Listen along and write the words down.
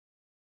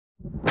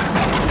Hi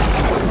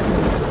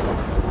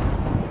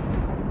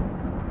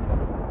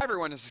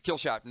everyone, this is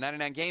Killshot from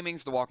 99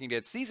 Gaming's The Walking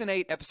Dead Season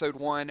 8, Episode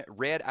 1,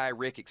 Red Eye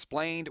Rick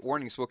Explained.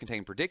 Warnings will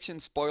contain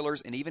predictions,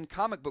 spoilers, and even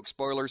comic book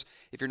spoilers.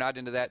 If you're not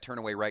into that, turn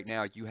away right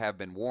now. You have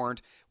been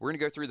warned. We're going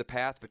to go through the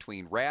path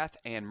between wrath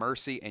and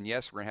mercy, and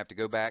yes, we're going to have to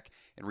go back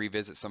and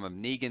revisit some of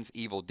Negan's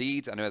evil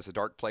deeds. I know it's a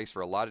dark place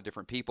for a lot of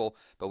different people,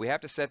 but we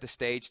have to set the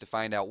stage to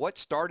find out what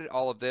started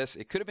all of this.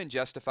 It could have been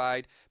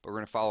justified, but we're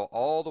going to follow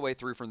all the way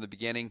through from the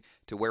beginning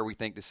to where we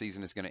think the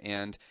season is going to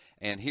end.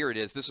 And here it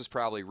is. This was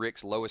probably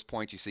Rick's lowest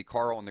point. You see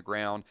Carl on the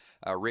ground.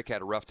 Rick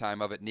had a rough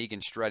time of it.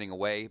 Negan strutting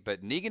away.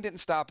 But Negan didn't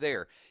stop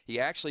there.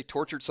 He actually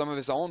tortured some of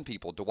his own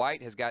people.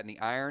 Dwight has gotten the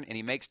iron, and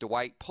he makes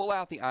Dwight pull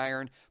out the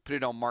iron, put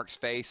it on Mark's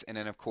face, and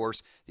then, of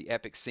course, the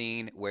epic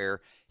scene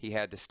where he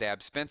had to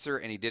stab Spencer,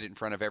 and he did it in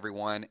front of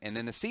everyone. And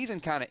then the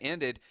season kind of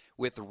ended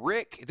with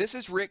Rick. This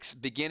is Rick's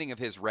beginning of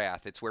his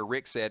wrath. It's where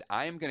Rick said,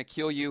 I am going to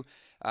kill you.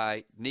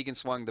 Negan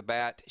swung the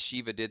bat.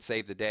 Shiva did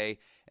save the day.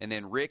 And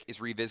then Rick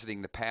is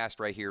revisiting the past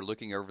right here,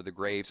 looking over the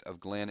graves of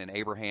Glenn and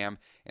Abraham.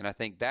 And I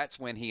think that's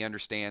when he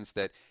understands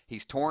that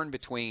he's torn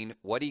between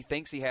what he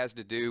thinks he has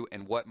to do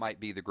and what might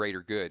be the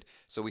greater good.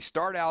 So we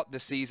start out the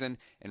season,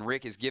 and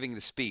Rick is giving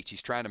the speech.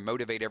 He's trying to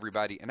motivate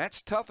everybody. And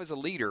that's tough as a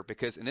leader,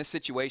 because in this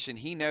situation,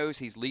 he knows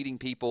he's leading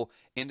people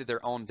into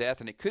their own death,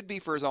 and it could be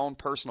for his own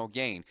personal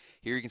gain.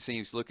 Here you can see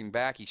he's looking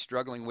back. He's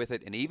struggling with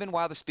it. And even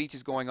while the speech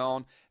is going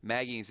on,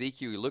 Maggie and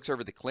Ezekiel, he looks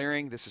over the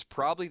clearing. This is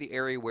probably the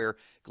area where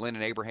Glenn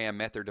and Abraham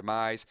met their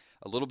demise.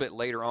 A little bit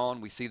later on,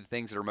 we see the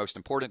things that are most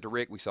important to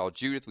Rick. We saw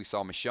Judith, we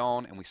saw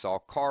Michonne, and we saw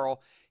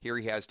Carl. Here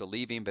he has to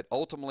leave him, but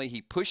ultimately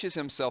he pushes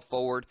himself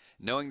forward,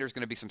 knowing there's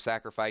going to be some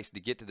sacrifice to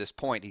get to this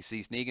point. He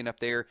sees Negan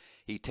up there.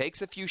 He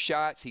takes a few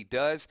shots. He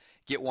does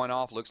get one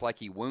off. Looks like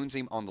he wounds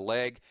him on the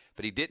leg,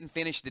 but he didn't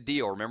finish the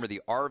deal. Remember,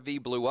 the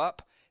RV blew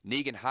up.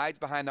 Negan hides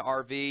behind the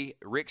RV.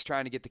 Rick's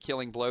trying to get the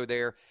killing blow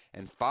there,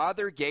 and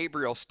Father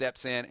Gabriel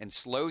steps in and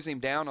slows him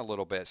down a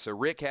little bit. So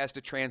Rick has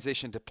to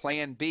transition to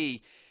plan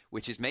B,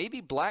 which is maybe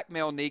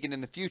blackmail Negan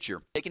in the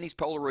future. Taking these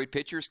Polaroid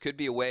pictures could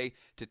be a way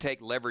to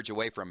take leverage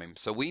away from him.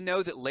 So we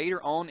know that later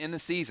on in the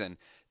season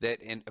that,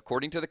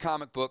 according to the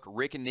comic book,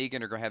 Rick and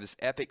Negan are going to have this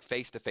epic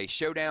face-to-face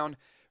showdown.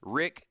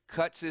 Rick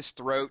cuts his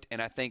throat,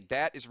 and I think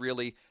that is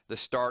really the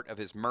start of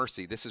his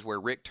mercy. This is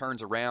where Rick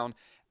turns around.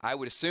 I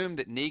would assume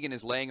that Negan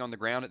is laying on the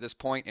ground at this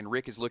point, and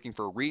Rick is looking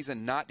for a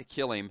reason not to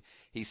kill him.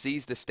 He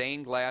sees the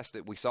stained glass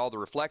that we saw the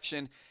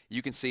reflection.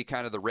 You can see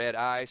kind of the red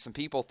eyes. Some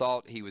people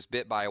thought he was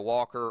bit by a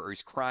walker or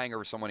he's crying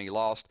over someone he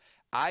lost.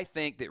 I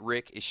think that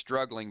Rick is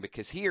struggling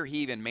because here he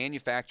even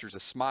manufactures a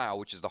smile,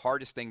 which is the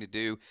hardest thing to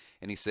do,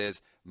 and he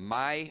says,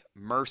 my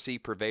mercy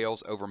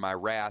prevails over my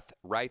wrath,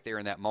 right there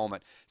in that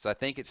moment. So I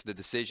think it's the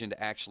decision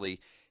to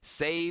actually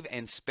save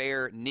and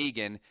spare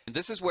Negan. And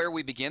this is where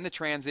we begin the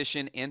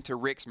transition into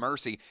Rick's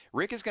mercy.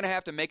 Rick is going to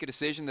have to make a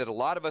decision that a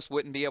lot of us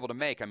wouldn't be able to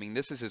make. I mean,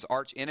 this is his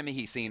arch enemy.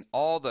 He's seen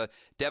all the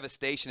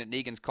devastation at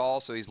Negan's call,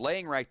 so he's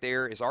laying right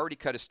there. He's already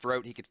cut his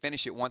throat. He could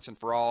finish it once and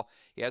for all.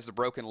 He has the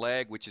broken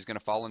leg, which is going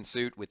to fall in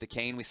suit with the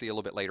cane we see a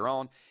little bit later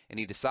on, and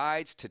he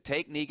decides to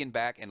take Negan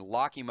back and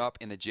lock him up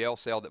in the jail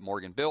cell that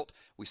Morgan built.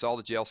 We saw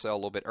the jail cell a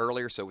little bit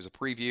earlier, so it was a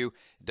preview.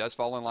 It does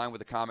fall in line with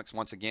the comics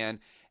once again.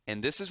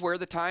 And this is where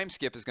the time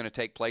skip is going to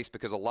take place,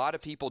 because a lot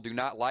of people do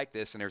not like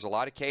this, and there's a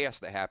lot of chaos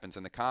that happens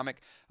in the comic.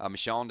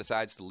 Michonne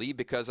decides to leave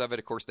because of it.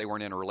 Of course, they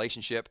weren't in a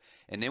relationship.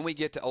 And then we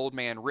get to Old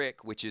Man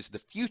Rick, which is the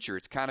future.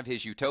 It's kind of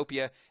his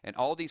utopia, and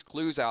all these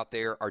clues out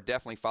there are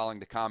definitely following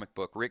the comic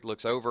book. Rick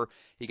looks over.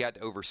 He got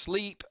to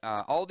oversleep.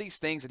 All these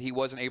things that he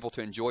wasn't able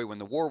to enjoy when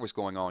the war was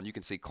going on. You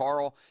can see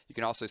Carl. You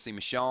can also see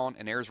Michonne,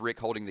 and there's Rick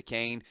holding the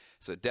cane.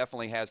 So it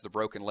definitely has the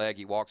broken leg.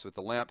 He walks with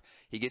the limp.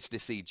 He gets to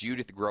see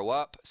Judith grow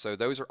up. So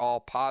those are all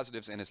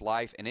positives in his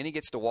life. And then he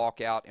gets to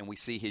walk out, and we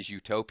see his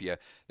utopia.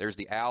 There's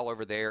the owl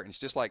over there, and it's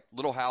just like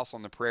Little House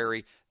on the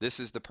Prairie. This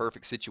is the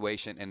perfect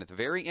situation. And at the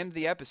very end of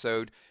the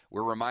episode,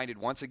 we're reminded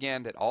once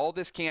again that all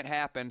this can't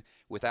happen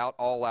without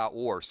all-out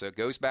war. So it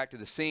goes back to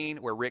the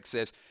scene where Rick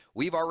says,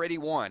 we've already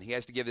won. He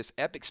has to give this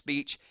epic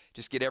speech,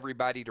 just get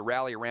everybody to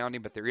rally around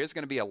him. But there is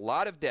going to be a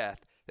lot of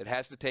death that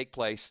has to take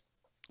place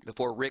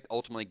before Rick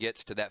ultimately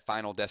gets to that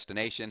final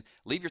destination.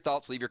 Leave your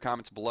thoughts, leave your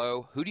comments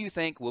below. Who do you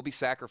think will be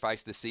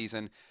sacrificed this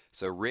season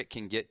so Rick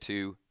can get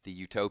to the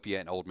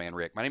utopia and Old Man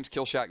Rick? My name is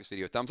Killshot. Give this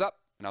video a thumbs up,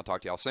 and I'll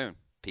talk to y'all soon.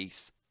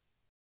 Peace.